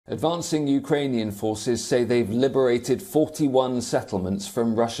Advancing Ukrainian forces say they've liberated 41 settlements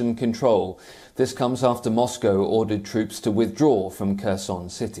from Russian control. This comes after Moscow ordered troops to withdraw from Kherson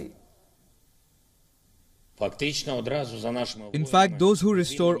city. In fact, those who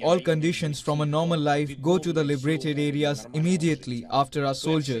restore all conditions from a normal life go to the liberated areas immediately after our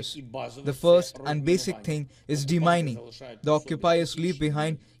soldiers. The first and basic thing is demining. The occupiers leave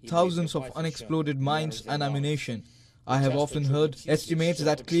behind thousands of unexploded mines and ammunition. I have often heard estimates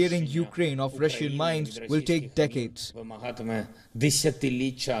that clearing Ukraine of Russian mines will take decades.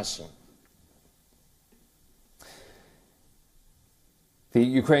 The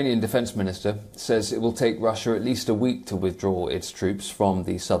Ukrainian defense minister says it will take Russia at least a week to withdraw its troops from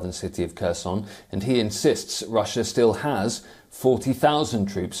the southern city of Kherson, and he insists Russia still has 40,000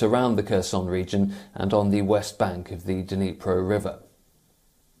 troops around the Kherson region and on the west bank of the Dnipro River.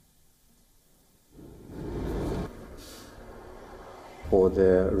 For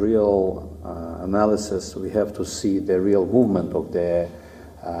the real analysis, we have to see the real movement of the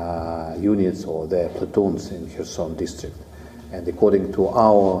units or the platoons in Kherson district. And according to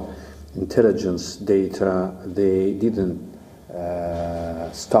our intelligence data, they didn't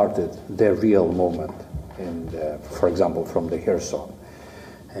started their real movement, for example, from the Kherson.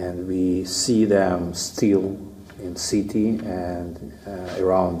 And we see them still in city and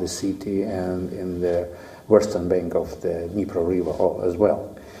around the city and in the western bank of the Dnipro River as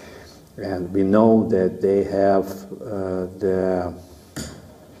well. And we know that they have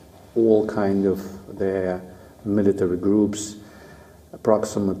all kind of their military groups,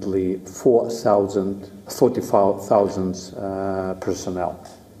 approximately 45,000 personnel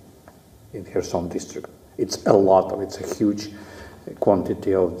in Kherson district. It's a huge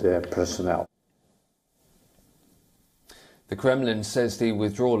quantity of the personnel. The Kremlin says the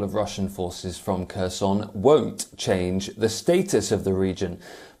withdrawal of Russian forces from Kherson won't change the status of the region.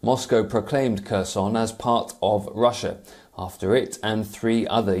 Moscow proclaimed Kherson as part of Russia after it and 3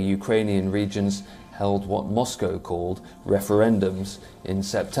 other Ukrainian regions held what Moscow called referendums in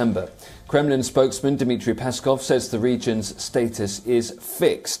September. Kremlin spokesman Dmitry Peskov says the region's status is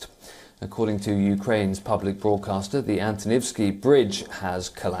fixed. According to Ukraine's public broadcaster, the Antonivsky Bridge has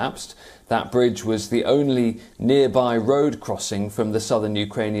collapsed. That bridge was the only nearby road crossing from the southern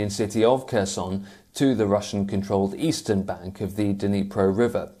Ukrainian city of Kherson to the Russian-controlled eastern bank of the Dnipro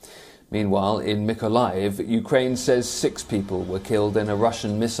River. Meanwhile, in Mykolaiv, Ukraine says 6 people were killed in a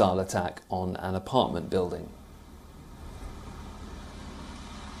Russian missile attack on an apartment building.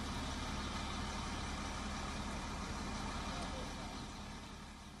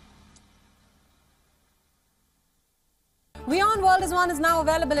 WION World is now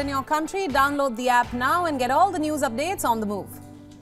available in your country. Download the app now and get all the news updates on the move.